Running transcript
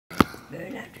Better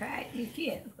not try it just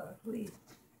yet, because we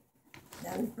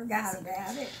done forgot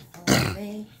about it.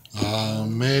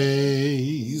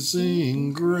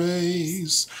 Amazing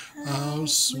grace, how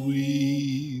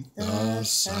sweet the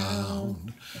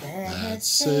sound that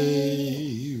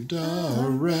saved a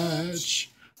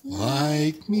wretch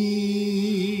like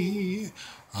me.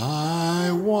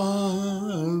 I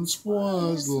once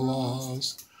was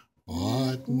lost,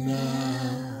 but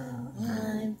now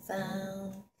I'm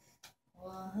found.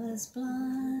 Was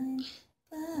blind,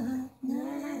 but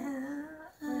now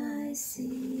I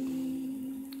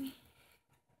see.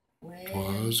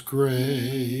 'Twas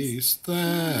grace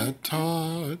that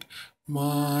taught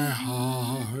my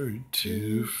heart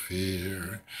to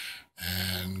fear,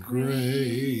 and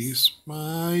grace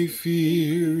my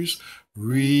fears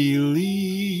relieved.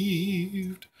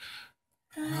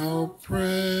 How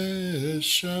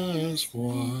precious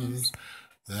was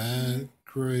that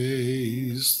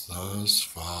grace thus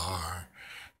far,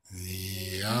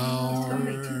 the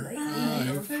hour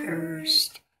I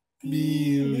first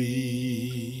believed.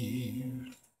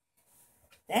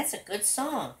 That's a good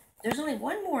song. There's only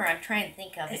one more I'm trying to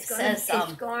think of. It's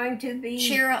It going to be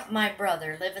Cheer Up My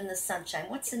Brother, Live in the Sunshine.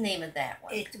 What's the name of that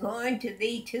one? It's going to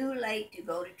be too late to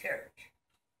go to church.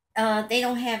 They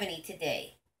don't have any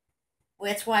today. Well,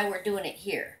 that's why we're doing it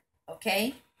here.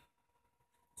 Okay?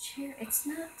 It's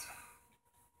not.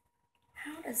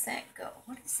 How does that go?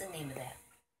 What is the name of that?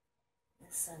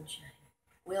 The Sunshine.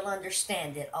 We'll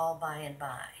understand it all by and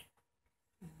by.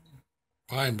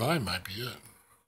 By and by might be it.